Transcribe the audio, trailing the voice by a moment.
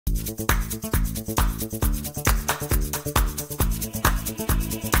Hi,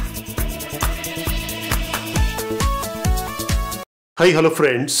 hello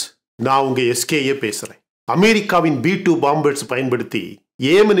friends. நான் உங்க SKA பேசுறேன். அமெரிக்காவின் B2 பாம்பர்ஸ் பயன்படுத்தி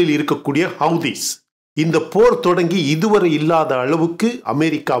ஏமனில் இருக்கக்கூடிய ஹவுதிஸ் இந்த போர் தொடங்கி இதுவரை இல்லாத அளவுக்கு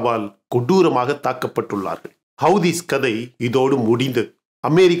அமெரிக்காவால் கொடூரமாக தாக்கப்பட்டுள்ளார்கள். ஹவுதிஸ் கதை இதோடு முடிந்தது.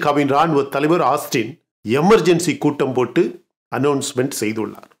 அமெரிக்காவின் ராணுவ தலைவர் ஆஸ்டின் எமர்ஜென்சி கூட்டம் போட்டு அனௌன்ஸ்மெண்ட்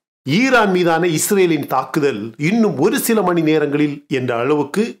செய்துள்ளார். ஈரான் மீதான இஸ்ரேலின் தாக்குதல் இன்னும் ஒரு சில மணி நேரங்களில் என்ற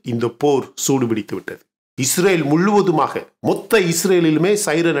அளவுக்கு இந்த போர் சூடுபிடித்து விட்டது. இஸ்ரேல் முழுவதுமாக மொத்த இஸ்ரேலிலுமே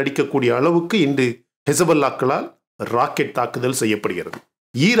சைரன் அடிக்கக்கூடிய அளவுக்கு இன்று ஹெசபல்லாக்களால் ராக்கெட் தாக்குதல் செய்யப்படுகிறது.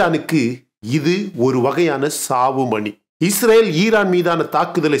 ஈரானுக்கு இது ஒரு வகையான சாவு மணி. இஸ்ரேல் ஈரான் மீதான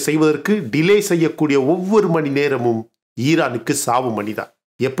தாக்குதலை செய்வதற்கு டிலே செய்யக்கூடிய ஒவ்வொரு மணி நேரமும் ஈரானுக்கு சாவு மணிதான்.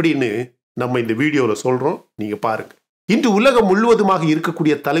 எப்படின்னு நம்ம இந்த வீடியோல சொல்றோம், நீங்க பாருங்க. இன்று உலகம் முழுவதுமாக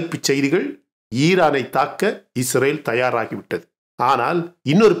இருக்கக்கூடிய தலைப்புச் செய்திகள், ஈரானை தாக்க இஸ்ரேல் தயாராகிவிட்டது. ஆனால்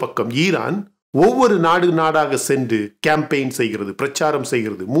இன்னொரு பக்கம் ஈரான் ஒவ்வொரு நாடாக சென்று கேம்பெயின் செய்கிறது, பிரச்சாரம்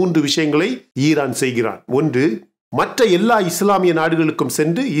செய்கிறது. 3 விஷயங்களை ஈரான் செய்கிறான். ஒன்று, மற்ற எல்லா இஸ்லாமிய நாடுகளுக்கும்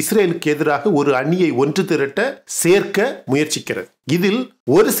சென்று இஸ்ரேலுக்கு எதிராக ஒரு அணியை ஒன்று திரட்ட சேர்க்க முயற்சிக்கிறது. இதில்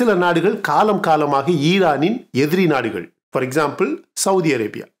ஒரு சில நாடுகள் காலம் காலமாக ஈரானின் எதிரி நாடுகள். For example Saudi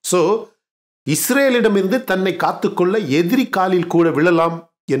Arabia. So இஸ்ரேலிடமிருந்து தன்னை காத்துக்கொள்ள எதிரி காலில் கூட விழலாம்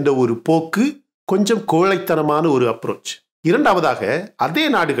என்ற ஒரு போக்கு கொஞ்சம் கோழைத்தனமான ஒரு அப்ரோச். இரண்டாவதாக, அதே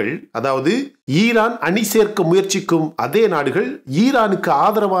நாடுகள், அதாவது ஈரான் அணி சேர்க்க முயற்சிக்கும் அதே நாடுகள் ஈரானுக்கு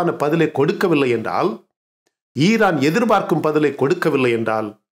ஆதரவான பதிலை கொடுக்கவில்லை என்றால், ஈரான் எதிர்பார்க்கும் பதிலை கொடுக்கவில்லை என்றால்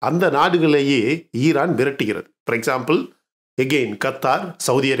அந்த நாடுகளையே Iran விரட்டுகிறது. For example again Qatar,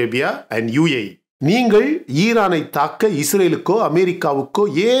 Saudi Arabia and UAE. நீங்கள் ஈரானை தாக்க இஸ்ரேலுக்கோ அமெரிக்காவுக்கோ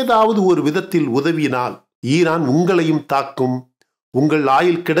ஏதாவது ஒரு விதத்தில் உதவினால் ஈரான் உங்களையும் தாக்கும், உங்கள்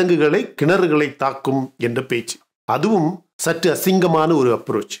ஆயில் கிணறுகளை தாக்கும் என்ற பேச்சு. அதுவும் சற்று அசிங்கமான ஒரு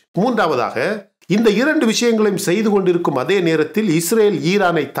அப்ரோச். மூன்றாவதாக, இந்த 2 விஷயங்களையும் செய்து கொண்டிருக்கும் அதே நேரத்தில் இஸ்ரேல்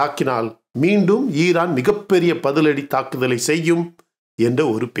ஈரானை தாக்கினால் மீண்டும் ஈரான் மிகப்பெரிய பதிலடி தாக்குதலை செய்யும் என்ற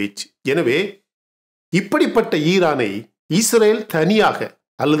ஒரு பேச்சு. எனவே இப்படிப்பட்ட ஈரானை இஸ்ரேல் தனியாக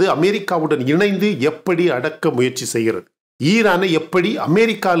அல்லது அமெரிக்காவுடன் இணைந்து எப்படி அடக்க முயற்சி செய்கிறது, ஈரானை எப்படி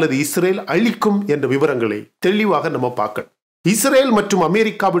அமெரிக்கா அல்லது இஸ்ரேல் அழிக்கும் என்ற விவரங்களை தெளிவாக நம்ம பார்க்கணும். இஸ்ரேல் மற்றும்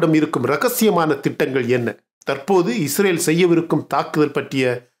அமெரிக்காவிடம் இருக்கும் ரகசியமான திட்டங்கள் என்ன, தற்போது இஸ்ரேல் செய்யவிருக்கும் தாக்குதல்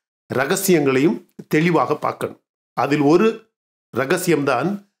பற்றிய ரகசியங்களையும் தெளிவாக பார்க்கணும். அதில் ஒரு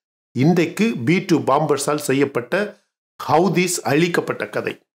ரகசியம்தான் இன்றைக்கு B2 பாம்பர்ஸால் செய்யப்பட்ட ஹவுதிஸ் அழிக்கப்பட்ட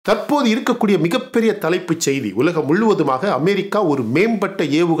கதை. தற்போது இருக்கக்கூடிய மிகப்பெரிய தலைப்புச் செய்தி, உலகம் முழுவதுமாக அமெரிக்கா ஒரு மேம்பட்ட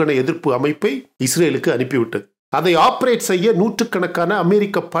ஏவுகணை எதிர்ப்பு அமைப்பை இஸ்ரேலுக்கு அனுப்பிவிட்டது. அதை ஆபரேட் செய்ய நூற்றுக்கணக்கான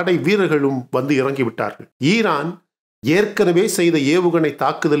அமெரிக்க படை வீரர்களும் வந்து இறங்கிவிட்டார்கள். ஈரான் ஏற்கனவே செய்த ஏவுகணை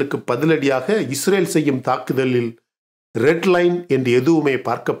தாக்குதலுக்கு பதிலடியாக இஸ்ரேல் செய்யும் தாக்குதலில் ரெட் லைன் என்று எதுவுமே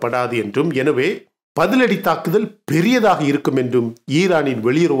பார்க்கப்படாது என்றும், எனவே பதிலடி தாக்குதல் பெரியதாக இருக்கும் என்றும் ஈரானின்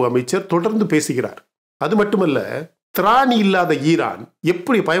வெளியுறவு அமைச்சர் தொடர்ந்து பேசுகிறார். அது மட்டுமல்ல, திராணி இல்லாத ஈரான்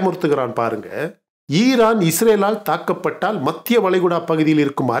எப்படி பயமுறுத்துகிறான் பாருங்க. ஈரான் இஸ்ரேலால் தாக்கப்பட்டால் மத்திய வளைகுடா பகுதியில்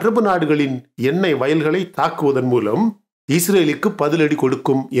இருக்கும் அரபு நாடுகளின் எண்ணெய் வயல்களை தாக்குவதன் மூலம் இஸ்ரேலுக்கு பதிலடி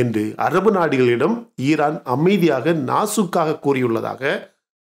கொடுக்கும் என்று அரபு நாடுகளிடம் ஈரான் அமைதியாக நாசுக்காக கூறியுள்ளதாக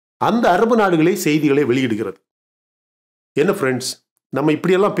அந்த அரபு நாடுகளே செய்திகளை வெளியிடுகிறது. என்ன ஃப்ரெண்ட்ஸ், நம்ம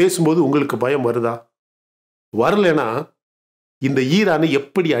இப்படியெல்லாம் பேசும்போது உங்களுக்கு பயம் வருதா? வரலனா இந்த ஈரானை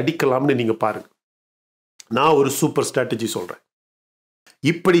எப்படி அடிக்கலாம்னு நீங்க பாருங்க. நான் ஒரு சூப்பர் ஸ்ட்ராட்டஜி சொல்றேன்.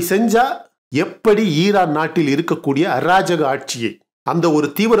 இப்படி செஞ்சா எப்படி ஈரான் நாட்டில் இருக்கக்கூடிய அராஜக ஆட்சியை, அந்த ஒரு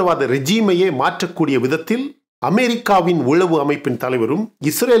தீவிரவாத ரெஜிமையே மாற்றக்கூடிய விதத்தில் அமெரிக்காவின் உளவு அமைப்பின் தலைவரும்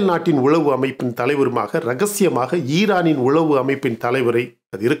இஸ்ரேல் நாட்டின் உளவு அமைப்பின் தலைவருமாக ரகசியமாக ஈரானின் உளவு அமைப்பின் தலைவரை,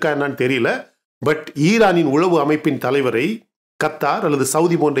 அது இருக்கா என்னன்னு தெரியல, பட் ஈரானின் உளவு அமைப்பின் தலைவரை கத்தார் அல்லது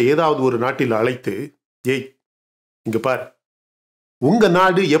சவுதி போன்ற ஏதாவது ஒரு நாட்டில் அழைத்து, ஏய் இங்க பார், உங்க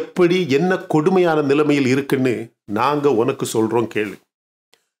நாடு எப்படி என்ன கொடுமையான நிலைமையில் இருக்குன்னு நாங்க உனக்கு சொல்றோம் கேளு.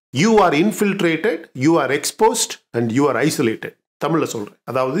 You are இன்ஃபில்ட்ரேட்டட், you are exposed and you are isolated. தமிழ்ல சொல்றேன்.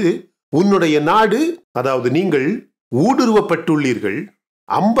 அதாவது உன்னுடைய நாடு, அதாவது நீங்கள் ஊடுருவப்பட்டுள்ளீர்கள்,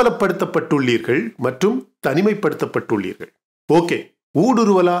 அம்பலப்படுத்தப்பட்டுள்ளீர்கள் மற்றும் தனிமைப்படுத்தப்பட்டுள்ளீர்கள். ஓகே,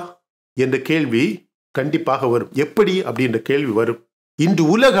 ஊடுருவலா என்ற கேள்வி கண்டிப்பாக வரும். எப்படி அப்படின்ற கேள்வி வரும். இன்று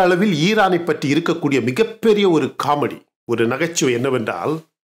உலக அளவில் ஈரானை பற்றி இருக்கக்கூடிய மிகப்பெரிய ஒரு காமெடி, ஒரு நகைச்சுவை என்னவென்றால்,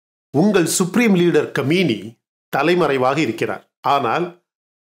 உங்கள் சுப்ரீம் லீடர் கமீனி தலைமறைவாக இருக்கிறார். ஆனால்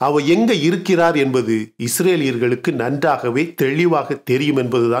அவர் எங்க இருக்கிறார் என்பது இஸ்ரேலியர்களுக்கு நன்றாகவே தெளிவாக தெரியும்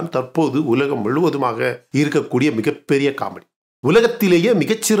என்பதுதான் தற்போது உலகம் முழுவதுமாக இருக்கக்கூடிய மிகப்பெரிய காமெடி. உலகத்திலேயே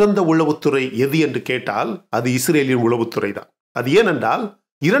மிகச்சிறந்த உளவுத்துறை எது என்று கேட்டால் அது இஸ்ரேலின் உளவுத்துறை தான். அது ஏனென்றால்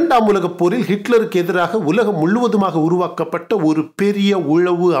இரண்டாம் உலகப் போரில் ஹிட்லருக்கு எதிராக உலகம் முழுவதுமாக உருவாக்கப்பட்ட ஒரு பெரிய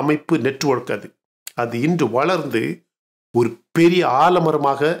உளவு அமைப்பு நெட்வொர்க் அது. அது இன்று வளர்ந்து ஒரு பெரிய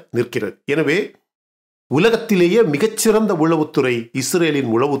ஆலமரமாக நிற்கிறது. எனவே உலகத்திலேயே மிகச்சிறந்த உளவுத்துறை இஸ்ரேலின்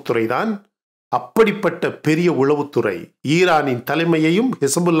உளவுத்துறை தான். அப்படிப்பட்ட பெரிய உளவுத்துறை ஈரானின் தலைமையையும்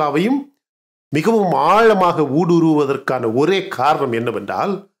ஹெசபுல்லாவையும் மிகவும் ஆழமாக ஊடுருவதற்கான ஒரே காரணம்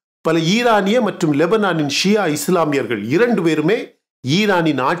என்னவென்றால், பல ஈரானிய மற்றும் லெபனானின் ஷியா இஸ்லாமியர்கள் இரண்டு பேருமே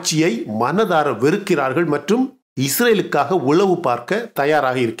ஈரானின் ஆட்சியை மனதார வெறுக்கிறார்கள் மற்றும் இஸ்ரேலுக்காக உளவு பார்க்க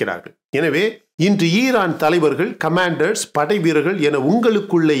தயாராக இருக்கிறார்கள். எனவே இன்று ஈரான் தலைவர்கள், கமாண்டர்ஸ், படை வீரர்கள் என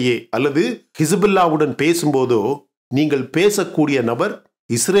உங்களுக்குள்ளேயே அல்லது ஹிஸ்புல்லாவுடன் பேசும்போதோ நீங்கள் பேசக்கூடிய நபர்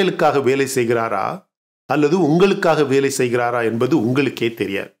இஸ்ரேலுக்காக வேலை செய்கிறாரா அல்லது உங்களுக்காக வேலை செய்கிறாரா என்பது உங்களுக்கே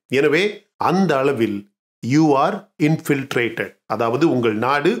தெரியாது. எனவே அந்த அளவில் யூ ஆர் இன்ஃபில்ட்ரேட்டட், அதாவது உங்கள்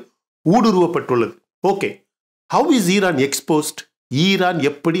நாடு ஊடுருவப்பட்டுள்ளது. Okay, how is Iran exposed? Iran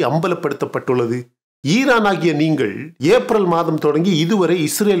எப்படி அம்பலப்படுத்தப்பட்டுள்ளது? ஈரான் ஆகிய நீங்கள் ஏப்ரல் மாதம் தொடங்கி இதுவரை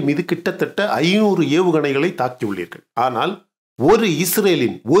இஸ்ரேல் மீது கிட்டத்தட்ட 500 ஏவுகணைகளை தாக்கியுள்ளீர்கள். ஆனால் ஒரு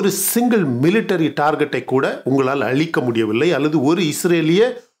இஸ்ரேலின் ஒரு சிங்கிள் மிலிட்டரி டார்கெட்டை கூட உங்களால் அழிக்க முடியவில்லை, அல்லது ஒரு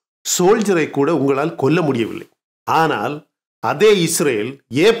இஸ்ரேலிய சோல்ஜரை கூட உங்களால் கொல்ல முடியவில்லை. ஆனால் அதே இஸ்ரேல்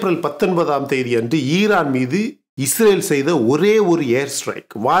ஏப்ரல் 19ஆம் தேதி அன்று ஈரான் மீது இஸ்ரேல் செய்த ஒரே ஒரு ஏர்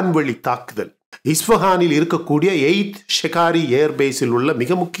ஸ்ட்ரைக், வான்வழி தாக்குதல், இஸ்ஃபஹானில் இருக்கக்கூடிய 8 ஷெகாரி ஏர்பேஸில் உள்ள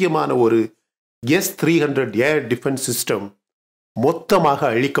மிக முக்கியமான ஒரு S-300 ஏர் டிஃபென்ஸ் சிஸ்டம் மொத்தமாக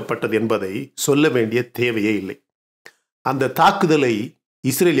அழிக்கப்பட்டது என்பதை சொல்ல வேண்டிய தேவையே இல்லை. அந்த தாக்குதலை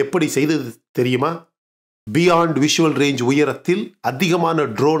இஸ்ரேல் எப்படி செய்தது தெரியுமா? பியாண்ட் விஷுவல் ரேஞ்ச் உயரத்தில் அதிகமான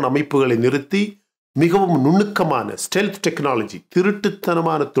ட்ரோன் அமைப்புகளை நிறுத்தி மிகவும் நுணுக்கமான ஸ்டெல்த் டெக்னாலஜி,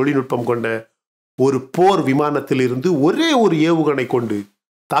 திருட்டுத்தனமான தொழில்நுட்பம் கொண்ட ஒரு போர் விமானத்தில் இருந்து ஒரே ஒரு ஏவுகணை கொண்டு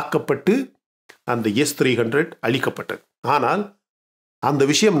தாக்கப்பட்டு அந்த S-300 அழிக்கப்பட்டது. ஆனால் அந்த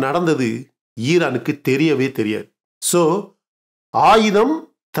விஷயம் நடந்தது ஈரானுக்கு தெரியவே தெரியாது. ஸோ ஆயுதம்,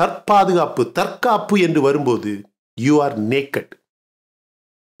 தற்காப்பு என்று வரும்போது you are naked,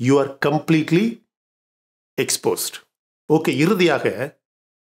 you are completely exposed. Okay, இறுதியாக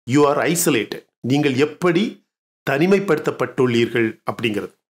you are isolated. நீங்கள் எப்படி தனிமைப்படுத்தப்பட்டுள்ளீர்கள்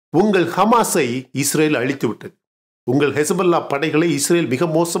அப்படிங்கிறது. உங்கள் ஹமாஸை இஸ்ரேல் அழித்து விட்டது. உங்கள் ஹெசபல்லா படைகளை இஸ்ரேல் மிக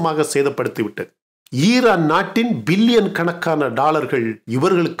மோசமாக சேதப்படுத்தி விட்டது. ஈரான் நாட்டின் பில்லியன் கணக்கான டாலர்கள்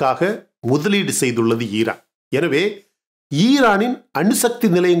இவர்களுக்காக முதலீடு செய்துள்ளது ஈரான். எனவே ஈரானின் அணுசக்தி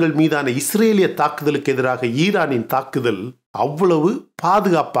நிலையங்கள் மீதான இஸ்ரேலிய தாக்குதலுக்கு எதிராக ஈரானின் தாக்குதல் அவ்வளவு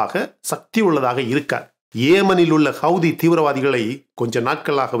பாதுகாப்பாக சக்தி உள்ளதாக இருக்காது. ஏமனில் உள்ள ஹவுதி தீவிரவாதிகளை கொஞ்ச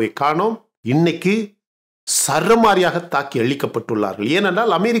நாட்களாகவே காணோம். இன்னைக்கு சரமாரியாக தாக்கி அழிக்கப்பட்டுள்ளார்கள்.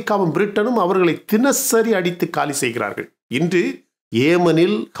 ஏனென்றால் அமெரிக்காவும் பிரிட்டனும் அவர்களை தினசரி அடித்து காலி செய்கிறார்கள். இன்று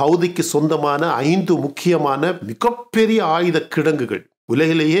ஏமனில் ஹவுதிக்கு சொந்தமான 5 முக்கியமான மிகப்பெரிய ஆயுத கிடங்குகள்,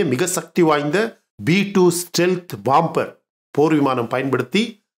 உலகிலேயே மிக சக்தி வாய்ந்த B-2 ஸ்டெல்த் பாம்பர் போர் விமானம் பயன்படுத்தி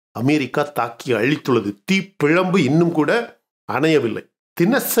அமெரிக்கா தாக்கி அழித்துள்ளது. தீப்பிழம்பு இன்னும் கூட அணையவில்லை.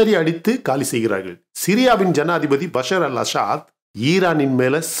 தினசரி அடித்து காலி செய்கிறார்கள். சிரியாவின் ஜனாதிபதி பஷர் அல் அசாத் ஈரானின்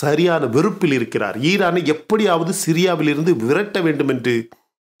மேல சரியான வெறுப்பில் இருக்கிறார். ஈரானை எப்படியாவது சிரியாவில் இருந்து விரட்ட வேண்டும் என்று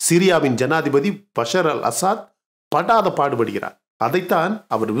சிரியாவின் ஜனாதிபதி பஷர் அல் அசாத் படாத பாடுபடுகிறார். அதைத்தான்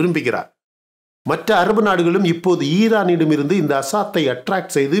அவர் விரும்புகிறார். மற்ற அரபு நாடுகளும் இப்போது ஈரானிடமிருந்து இந்த அசாத்தை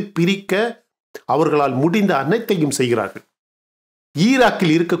அட்ராக்ட் செய்து பிரிக்க அவர்களால் முடிந்த அனைத்தையும் செய்கிறார்கள்.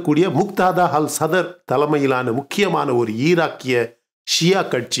 ஈராக்கில் இருக்கக்கூடிய முக்தாதா அல் சதர் தலைமையிலான முக்கியமான ஒரு ஈராக்கிய ஷியா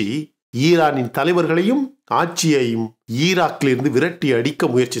கட்சி ஈரானின் தலைவர்களையும் ஆட்சியையும் ஈராக்கிலிருந்து விரட்டி அடிக்க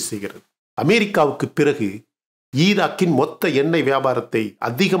முயற்சி செய்கிறது. அமெரிக்காவுக்கு பிறகு ஈராக்கின் மொத்த எண்ணெய் வியாபாரத்தை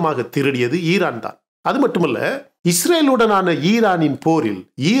அதிகமாக திருடியது ஈரான் தான். அது மட்டுமல்ல, இஸ்ரேலுடனான ஈரானின் போரில்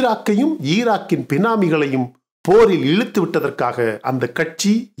ஈராக்கையும் ஈராக்கின் பினாமிகளையும் போரில் இழுத்து விட்டதற்காக அந்த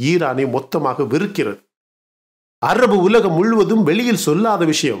கட்சி ஈரானை மொத்தமாக வெறுக்கிறது. அரபு உலகம் முழுவதும் வெளியில் சொல்லாத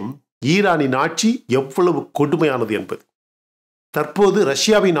விஷயம் ஈரானின் ஆட்சி எவ்வளவு கொடுமையானது என்பது. தற்போது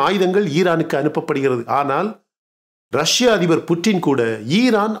ரஷ்யாவின் ஆயுதங்கள் ஈரானுக்கு அனுப்பப்படுகிறது. ஆனால் ரஷ்ய அதிபர் புட்டின் கூட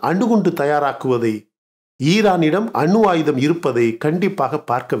ஈரான் அணுகுண்டு தயாராக்குவதை, ஈரானிடம் அணு ஆயுதம் இருப்பதை கண்டிப்பாக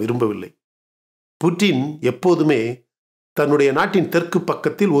பார்க்க விரும்பவில்லை. புட்டின் எப்போதுமே தன்னுடைய நாட்டின் தெற்கு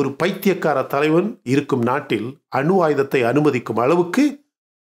பக்கத்தில் ஒரு பைத்தியக்கார தலைவன் இருக்கும் நாட்டில் அணு ஆயுதத்தை அனுமதிக்கும் அளவுக்கு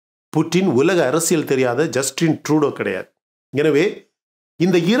புட்டின் உலக அரசியல் தெரியாத ஜஸ்டின் ட்ரூடோ கிடையாது. எனவே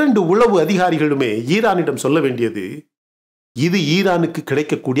இந்த 2 உளவு அதிகாரிகளுமே ஈரானிடம் சொல்ல வேண்டியது, இது ஈரானுக்கு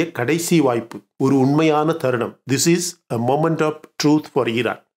கிடைக்கக்கூடிய கடைசி வாய்ப்பு, ஒரு உண்மையான தருணம். This is a moment of truth for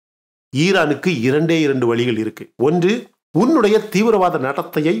Iran. ஈரானுக்கு 2 வழிகள் இருக்கு. ஒன்று, உன்னுடைய தீவிரவாத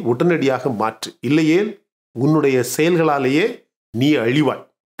நடத்தையை உடனடியாக மாற்று, இல்லையே உன்னுடைய செயல்களாலேயே நீ அழிவாய்.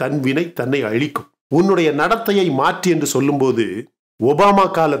 தன் வினை தன்னை அழிக்கும். உன்னுடைய நடத்தையை மாற்று என்று சொல்லும்போது ஒபாமா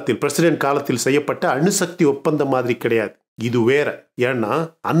காலத்தில், பிரசிடென்ட் காலத்தில் செய்யப்பட்ட அணுசக்தி ஒப்பந்தம் மாதிரி கிடையாது. இது வேற. ஏன்னா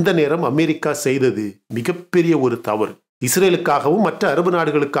அந்த நேரம் அமெரிக்கா செய்தது மிகப்பெரிய ஒரு தவறு. இஸ்ரேலுக்காகவும் மற்ற அரபு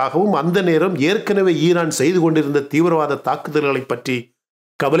நாடுகளுக்காகவும் அந்த நேரம் ஏற்கனவே ஈரான் செய்து கொண்டிருந்த தீவிரவாத தாக்குதல்களை பற்றி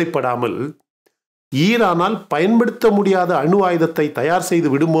கவலைப்படாமல் ஈரானால் பயன்படுத்த முடியாத அணு ஆயுதத்தை தயார் செய்து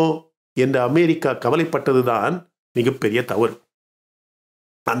விடுமோ என்று அமெரிக்கா கவலைப்பட்டதுதான் மிகப்பெரிய தவறு.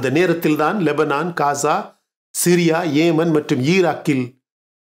 அந்த நேரத்தில் தான் லெபனான், காசா, சிரியா, ஏமன் மற்றும் ஈராக்கில்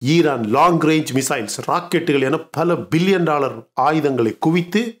ஈரான் லாங் ரேஞ்ச் மிசைல்ஸ், ராக்கெட்டுகள் என பல பில்லியன் டாலர் ஆயுதங்களை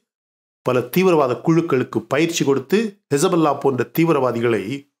குவித்து பல தீவிரவாத குழுக்களுக்கு பயிற்சி கொடுத்து ஹெசபல்லா போன்ற தீவிரவாதிகளை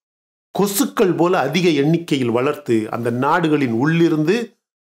கொசுக்கள் போல அதிக எண்ணிக்கையில் வளர்த்து அந்த நாடுகளின் உள்ளிருந்து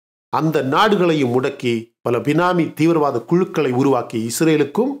அந்த நாடுகளையும் முடக்கி பல பினாமி தீவிரவாத குழுக்களை உருவாக்கி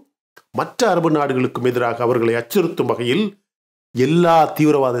இஸ்ரேலுக்கும் மற்ற அரபு நாடுகளுக்கும் எதிராக அவர்களை அச்சுறுத்தும் வகையில் எல்லா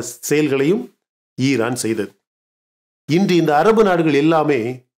தீவிரவாத செயல்களையும் ஈரான் செய்தது. இன்று இந்த அரபு நாடுகள் எல்லாமே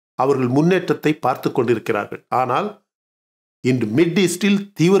அவர்கள் முன்னேற்றத்தை பார்த்து கொண்டிருக்கிறார்கள். ஆனால் இன்று மிட் ஈஸ்டில்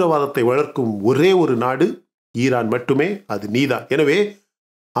தீவிரவாதத்தை வளர்க்கும் ஒரே ஒரு நாடு ஈரான் மட்டுமே, அது நீதான். எனவே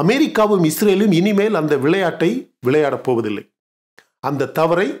அமெரிக்காவும் இஸ்ரேலும் இனிமேல் அந்த விளையாட்டை விளையாடப் போவதில்லை. அந்த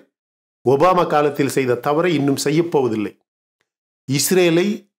தவறை, ஒபாமா காலத்தில் செய்த தவறை இன்னும் செய்யப்போவதில்லை. இஸ்ரேலை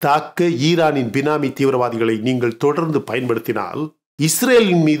தாக்க ஈரானின் பினாமி தீவிரவாதிகளை நீங்கள் தொடர்ந்து பயன்படுத்தினால்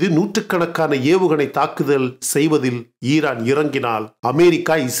இஸ்ரேலின் மீது நூற்றுக்கணக்கான ஏவுகணை தாக்குதல் செய்வதில் ஈரான் இறங்கினால்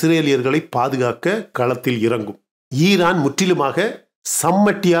அமெரிக்கா இஸ்ரேலியர்களை பாதுகாக்க களத்தில் இறங்கும். ஈரான் முற்றிலுமாக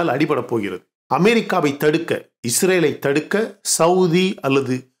சம்மட்டியால் அடிபடப் போகிறது. அமெரிக்காவை தடுக்க, இஸ்ரேலை தடுக்க சவுதி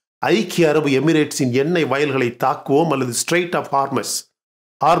அல்லது ஐக்கிய அரபு எமிரேட்ஸின் எண்ணெய் வயல்களை தாக்குவோம் அல்லது ஸ்ட்ரெய்ட் ஆஃப்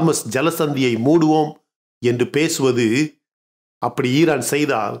ஹார்மஸ் ஜலசந்தியை மூடுவோம் என்று பேசுவது, அப்படி ஈரான்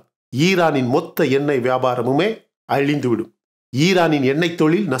செய்தால் ஈரானின் மொத்த எண்ணெய் வியாபாரமுமே அழிந்துவிடும். ஈரானின் எண்ணெய்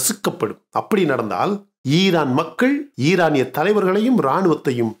தொழில் நசுக்கப்படும். அப்படி நடந்தால் ஈரான் மக்கள் ஈரானிய தலைவர்களையும்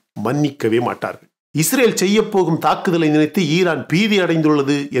இராணுவத்தையும் மன்னிக்கவே மாட்டார்கள். இஸ்ரேல் செய்ய போகும் தாக்குதலை நினைத்து ஈரான் பீதி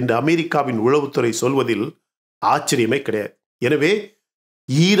அடைந்துள்ளது என்று அமெரிக்காவின் உளவுத்துறை சொல்வதில் ஆச்சரியமே கிடையாது. எனவே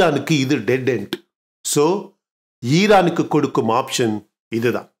ஈரானுக்கு இது டெட் எண்ட். சோ ஈரானுக்கு கொடுக்கும் ஆப்ஷன்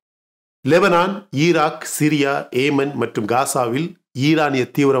இதுதான். லெபனான், ஈராக், சிரியா, ஏமன் மற்றும் காசாவில் ஈரானிய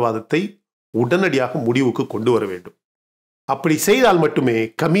தீவிரவாதத்தை உடனடியாக முடிவுக்கு கொண்டு வர வேண்டும். அப்படி செய்தால் மட்டுமே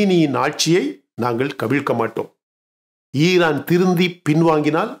கமீனியின் ஆட்சியை நாங்கள் கவிழ்க்க மாட்டோம். ஈரான் திருந்தி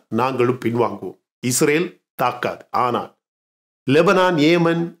பின்வாங்கினால் நாங்களும் பின்வாங்குவோம். இஸ்ரேல் தாக்காது. ஆனால் லெபனான்,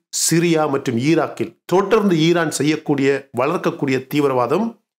 ஏமன், சிரியா மற்றும் ஈராக்கில் தொடர்ந்து ஈரான் செய்யக்கூடிய, வளர்க்கக்கூடிய தீவிரவாதம்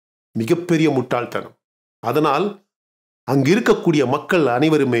மிகப்பெரிய முட்டாள்தனம். அதனால் அங்கு இருக்கக்கூடிய மக்கள்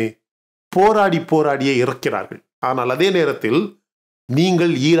அனைவருமே போராடியே இறக்கிறார்கள். ஆனால் அதே நேரத்தில்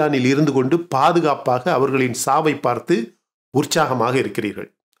நீங்கள் ஈரானில் இருந்து கொண்டு பாதுகாப்பாக அவர்களின் சாவை பார்த்து உற்சாகமாக இருக்கிறீர்கள்.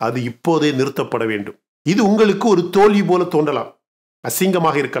 அது இப்போதே நிறுத்தப்பட வேண்டும். இது உங்களுக்கு ஒரு தோல்வி போல தோன்றலாம்,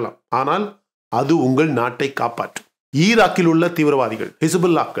 அசிங்கமாக இருக்கலாம். ஆனால் அது உங்கள் நாட்டை காப்பாற்றும். ஈராக்கில் உள்ள தீவிரவாதிகள்,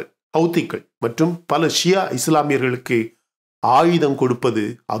 ஹிஸ்புல்லாக்கள், ஹவுத்திகள் மற்றும் பல ஷியா இஸ்லாமியர்களுக்கு ஆயுதம் கொடுப்பது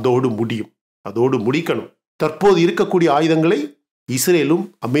அதோடு முடியும். அதோடு முடிக்கணும். தற்போது இருக்கக்கூடிய ஆயுதங்களை இஸ்ரேலும்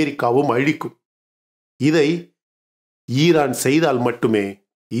அமெரிக்காவும் அழிக்கும். இதை ஈரான் செய்தால் மட்டுமே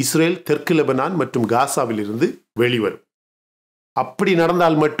இஸ்ரேல் தெற்கு லெபனான் மற்றும் காசாவில் இருந்து வெளிவரும். அப்படி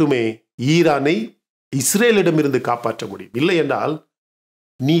நடந்தால் மட்டுமே ஈரானை இஸ்ரேலிடமிருந்து காப்பாற்ற முடியும். இல்லை என்றால்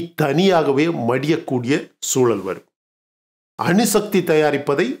நீ தனியாகவே மடியக்கூடிய சூழல் வரும். அணுசக்தி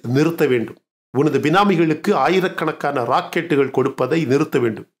தயாரிப்பதை நிறுத்த வேண்டும். உனது பினாமிகளுக்கு ஆயிரக்கணக்கான ராக்கெட்டுகள் கொடுப்பதை நிறுத்த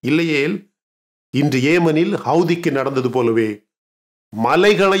வேண்டும். இல்லையேல் இன்று ஏமனில் ஹவுதிக்கு நடந்தது போலவே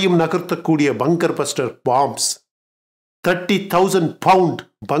மலைகளையும் நகர்த்தக்கூடிய பங்கர் பஸ்டர் பாம்ஸ், 30,000 பவுண்ட்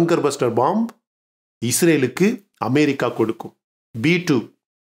பங்கர் பஸ்டர் பாம்ப் இஸ்ரேலுக்கு அமெரிக்கா கொடுக்கும். B2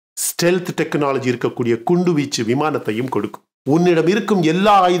 ஸ்டெல்த் டெக்னாலஜி இருக்கக்கூடிய குண்டுவீச்சு விமானத்தையும் கொடுக்கும். உன்னிடம் இருக்கும்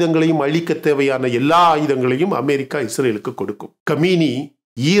எல்லா ஆயுதங்களையும் அழிக்க தேவையான எல்லா ஆயுதங்களையும் அமெரிக்கா இஸ்ரேலுக்கு கொடுக்கும். கமீனி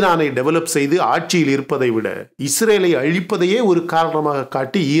ஈரானை டெவலப் செய்து ஆட்சியில் இருப்பதை விட இஸ்ரேலை அழிப்பதையே ஒரு காரணமாக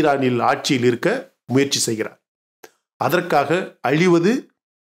காட்டி ஈரானில் ஆட்சியில் இருக்க முயற்சி செய்கிறார். அதற்காக அழிவது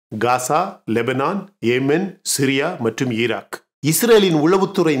காசா, லெபனான், ஏமன், சிரியா மற்றும் ஈராக். இஸ்ரேலின்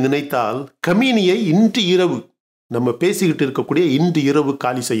உளவுத்துறை நினைத்தால் கமீனியை இன்று இரவு, நம்ம பேசிக்கிட்டு இருக்கக்கூடிய இன்று இரவு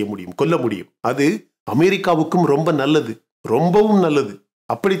காலி செய்ய முடியும், கொல்ல முடியும். அது அமெரிக்காவுக்கும் ரொம்ப நல்லது, ரொம்பவும் நல்லது.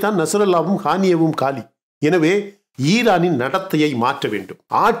 அப்படித்தான் நஸ்ரல்லாவும் ஹானியவும் காலி. எனவே ஈரானின் நடத்தையை மாற்ற வேண்டும்.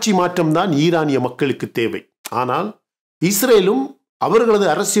 ஆட்சி மாற்றம்தான் ஈரானிய மக்களுக்கு தேவை. ஆனால் இஸ்ரேலும் அவர்களது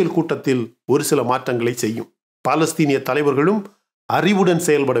அரசியல் கூட்டத்தில் ஒரு சில மாற்றங்களை செய்யும். பாலஸ்தீனிய தலைவர்களும் அறிவுடன்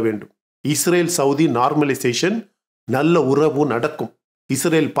செயல்பட வேண்டும். இஸ்ரேல் சவுதி நார்மலைசேஷன், நல்ல உறவு நடக்கும்.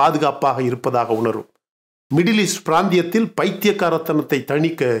 இஸ்ரேல் பாதுகாப்பாக இருப்பதாக உணரும். மிடில் ஈஸ்ட் பிராந்தியத்தில் பைத்தியக்காரத்தனத்தை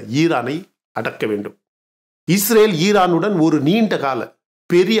தணிக்க ஈரானை அடக்க வேண்டும். இஸ்ரேல் ஈரானுடன் ஒரு நீண்ட கால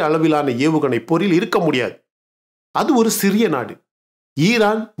பெரிய அளவிலான ஏவுகணை போரில் இருக்க முடியாது. அது ஒரு சிறிய நாடு.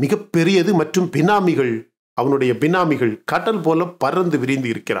 ஈரான் மிக பெரியது மற்றும் அவனுடைய பினாமிகள் கடல் போல பறந்து விரிந்து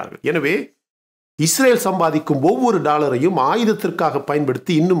இருக்கிறார்கள். எனவே இஸ்ரேல் சம்பாதிக்கும் ஒவ்வொரு டாலரையும் ஆயுதத்திற்காக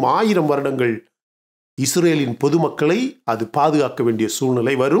பயன்படுத்தி இன்னும் 1000 வருடங்கள் இஸ்ரேலின் பொதுமக்களை அது பாதுகாக்க வேண்டிய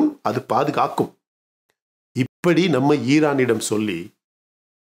சூழ்நிலை வரும். அது பாதுகாக்கும். இப்படி நம்ம ஈரானிடம் சொல்லி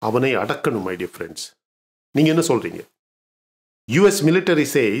அவனை அடக்கணும். மை டியர் ஃப்ரெண்ட்ஸ், நீங்க என்ன சொல்றீங்க? US military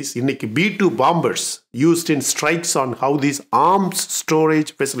says இன்னைக்கு B2 bombers used in strikes on Houthis arms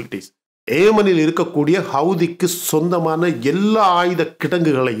storage facilities. ஏமனில் இருக்கக்கூடிய ஹவுதிக்கு சொந்தமான எல்லா ஆயுத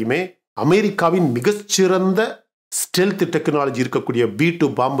கிடங்குகளையுமே அமெரிக்காவின் மிகச்சிறந்த ஸ்டெல்த் டெக்னாலஜி இருக்கக்கூடிய B2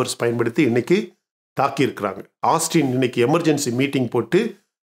 பாம்பர்ஸ் பயன்படுத்தி இன்னைக்கு தாக்கி இருக்கிறாங்க. ஆஸ்டின் இன்னைக்கு எமர்ஜென்சி மீட்டிங் போட்டு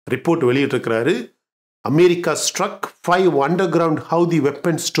report வெளியிட்டிருக்கிறாரு. America struck 5 underground Houthi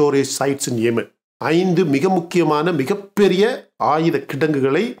weapon storage sides இன் Yemen. 5 மிக முக்கியமான மிகப்பெரிய ஆயுத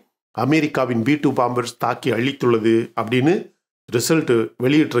கிடங்குகளை அமெரிக்காவின் B2 பாம்பர்ஸ் தாக்கி அழித்துள்ளது அப்படின்னு ரிசல்ட்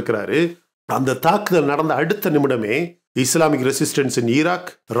வெளியிட்டிருக்கிறாரு. அந்த தாக்குதல் நடந்த அடுத்த நிமிடமே Islamic resistance in Iraq,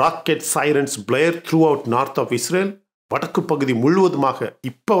 rocket sirens Blair through out north of Israel, வடக்கு பகுதி முழுவதுமாக.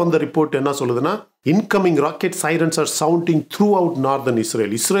 இப்ப வந்த ரிப்போர்ட் என்ன சொல்லுதுன்னா, incoming rocket sirens R sounding through out northern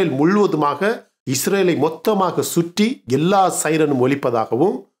Israel. Israel முழுவதுமாக இஸ்ரேலை மொத்தமாக சுற்றி எல்லா சைரனும்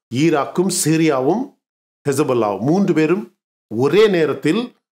ஒலிப்பதாகவும், ஈராக்கும் சிரியாவும் ஹெசபல்லாவும் 3 பேரும் ஒரே நேரத்தில்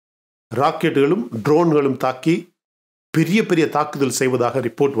ராக்கெட்டுகளும் ட்ரோன்களும் தாக்கி பெரிய பெரிய தாக்குதல் செய்வதாக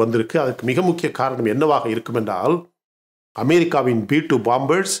ரிப்போர்ட் வந்திருக்கு. அதுக்கு மிக முக்கிய காரணம் என்னவாக இருக்கும் என்றால், அமெரிக்காவின் B2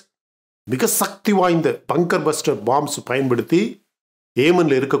 பாம்பர்ஸ் மிக சக்தி வாய்ந்த பங்கர் பஸ்டர் பாம்ஸ் பயன்படுத்தி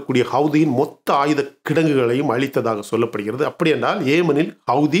ஏமனில் இருக்கக்கூடிய ஹவுதியின் மொத்த ஆயுத கிடங்குகளையும் அழித்ததாக சொல்லப்படுகிறது. அப்படி என்றால் ஏமனில்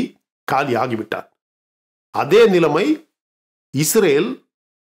ஹவுதி காலி ஆகிவிட்டார். அதே நிலைமை இஸ்ரேல்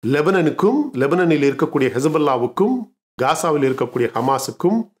லெபனனில் இருக்கக்கூடிய ஹெசபல்லாவுக்கும், காசாவில் இருக்கக்கூடிய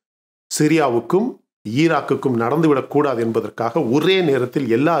ஹமாஸுக்கும், சிரியாவுக்கும், ஈராக்குக்கும் நடந்துவிடக்கூடாது என்பதற்காக ஒரே நேரத்தில்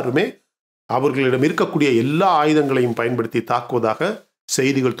எல்லாருமே அவர்களிடம் இருக்கக்கூடிய எல்லா ஆயுதங்களையும் பயன்படுத்தி தாக்குவதாக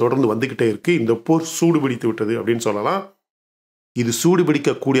செய்திகள் தொடர்ந்து வந்துகிட்டே இருக்கு. இந்த போர் சூடுபிடித்து விட்டது அப்படின்னு சொல்லலாம். இது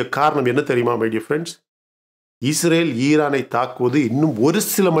சூடுபிடிக்கக்கூடிய காரணம் என்ன தெரியுமா மை டியர் ஃப்ரெண்ட்ஸ்? இஸ்ரேல் ஈரானை தாக்குவது இன்னும் ஒரு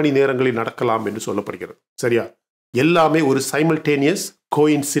சில மணி நேரங்களில் நடக்கலாம் என்று சொல்லப்படுகிறது. சரியா? எல்லாமே ஒரு சைமல்டேனியஸ்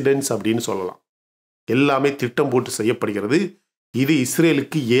கோஇன்சிடென்ஸ் அப்படின்னு சொல்லலாம். எல்லாமே திட்டம் போட்டு செய்யப்படுகிறது. இது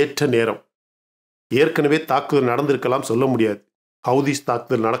இஸ்ரேலுக்கு ஏற்ற நேரம். ஏற்கனவே தாக்குதல் நடந்திருக்கலாம், சொல்ல முடியாது. ஹவுதிஸ்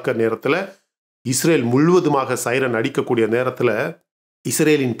தாக்குதல் நடக்கிற நேரத்தில், இஸ்ரேல் முழுவதுமாக சைரன் அடிக்கக்கூடிய நேரத்தில்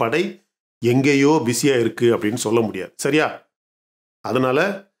இஸ்ரேலின் படை எங்கேயோ பிஸியா இருக்கு அப்படின்னு சொல்ல முடியாது. சரியா? அதனால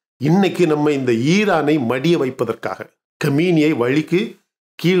இன்னைக்கு நம்ம இந்த ஈரானை மடிய வைப்பதற்காக, கமீனியை வழிக்கு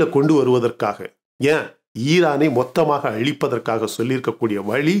கீழே கொண்டு வருவதற்காக, ஏன் ஈரானை மொத்தமாக அழிப்பதற்காக சொல்லியிருக்கக்கூடிய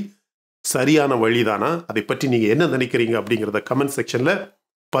வழி சரியான வழிதானா? அதை பற்றி நீங்க என்ன நினைக்கிறீங்க அப்படிங்கிறத கமெண்ட் செக்ஷன்ல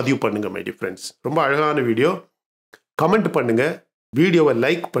பதிவு பண்ணுங்க மை டியர் ஃப்ரெண்ட்ஸ். ரொம்ப அழகான வீடியோ. கமெண்ட் பண்ணுங்க, வீடியோவை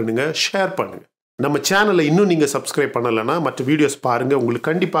லைக் பண்ணுங்க, ஷேர் பண்ணுங்க. நம்ம சேனலை இன்னும் நீங்க சப்ஸ்கிரைப் பண்ணலைன்னா மற்ற வீடியோஸ் பாருங்க, உங்களுக்கு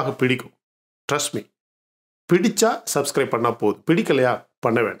கண்டிப்பாக பிடிக்கும். Trust me. பிடிச்சா சப்ஸ்கிரைப் பண்ணா போதும், பிடிக்கலையா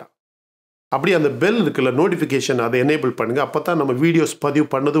பண்ண வேண்டாம். அப்படி அந்த பெல் இருக்குல்ல, நோட்டிஃபிகேஷன், அதை எனேபிள் பண்ணுங்க. அப்பதான் நம்ம வீடியோஸ் பதிவு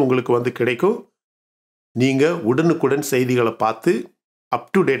பண்ணது உங்களுக்கு வந்து கிடைக்கும். நீங்க உடனுக்குடன் செய்திகளை பார்த்து up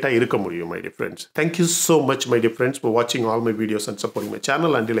to date இருக்க முடியும் my dear friends. Thank you so much my dear friends for watching all my videos and supporting my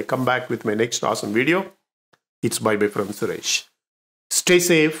channel. Until I come back with my next awesome video, it's bye bye from Suresh. Stay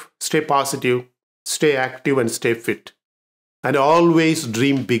safe, stay positive, stay active and stay fit, and always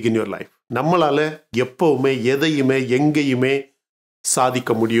dream big in your life. நம்மளால எப்பவுமே எதையுமே எங்கேயுமே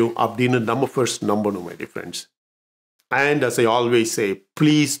சாதிக்க முடியும் அப்படின்னு நம்ம first நம்பணும் my dear friends. And as I always say,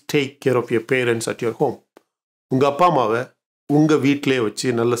 please take care of your parents at your home. உங்க அப்பா அம்மாவை உங்க வீட்டிலே வச்சு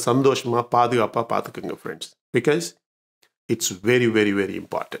நல்ல சந்தோஷமா பாதுகாப்பா பார்த்துக்குங்க friends. Because it's very very very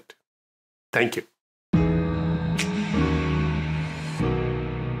important. Thank you.